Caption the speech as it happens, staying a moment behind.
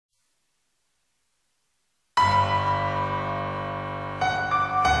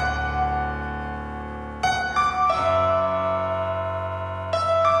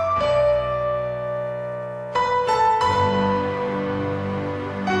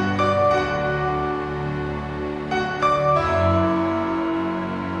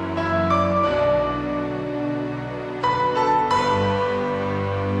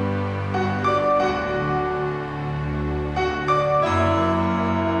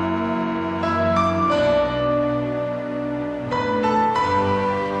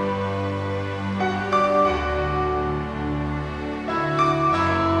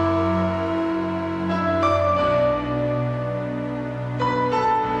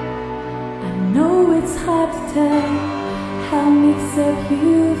it's hard to tell how mixed up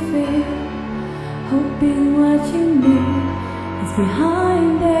you feel, hoping what you need is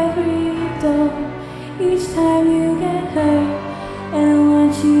behind every door. Each time you get hurt, and I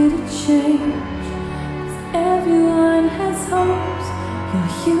want you to change, 'cause everyone has hopes,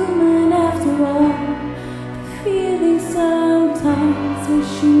 you're human after all. The feeling sometimes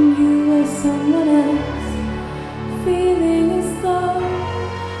wishing you were someone else, feeling as though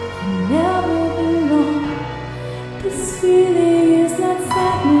you never belong. This feeling is not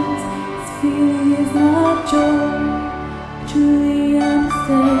sadness, this feeling is not joy. Truly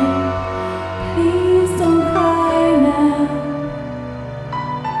understand, please don't cry now.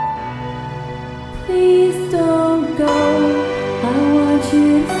 Please don't go, I want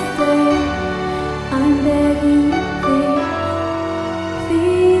you to stay. I'm begging you, please.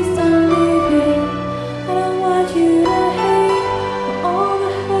 Please don't leave here. I don't want you to hate for all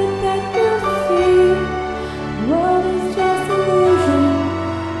the hurt that you feel. The world is just illusion,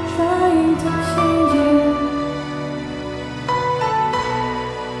 trying to change you.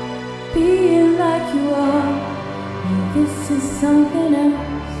 Being like you are, and this is something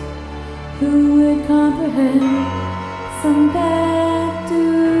else. Who would comprehend some bad do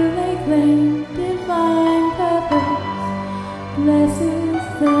they claim divine purpose blesses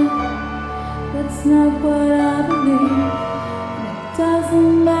them? That's not what I believe, and it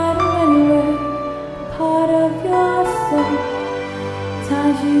doesn't matter anyway. Part of your soul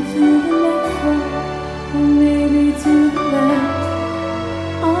ties you to the next one, or maybe to the last.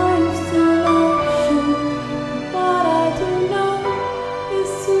 I'm still not sure. What I do know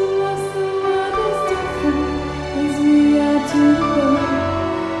is to us the world is different as we are to the world.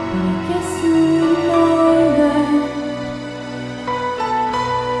 But I guess you know that.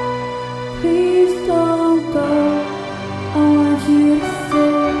 Please don't go, I want you to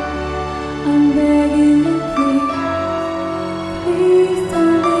stay. I'm begging you, please. Please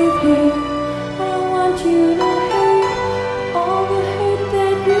don't leave here. I don't want you to hate all the hate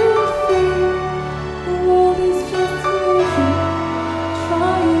that you feel. The world is just illusion,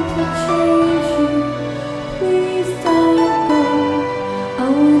 trying to change you. Please don't go, I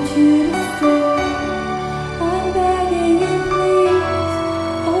want you to stay. I'm begging you, please.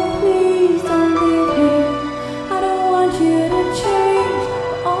 Oh, please don't leave here. I don't want you to change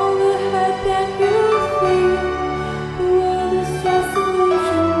all the hurt that you feel. The world is just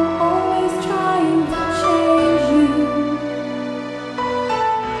illusion, always trying to change you.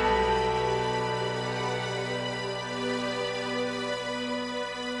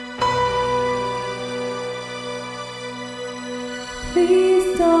 Please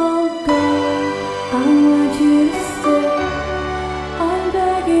don't go.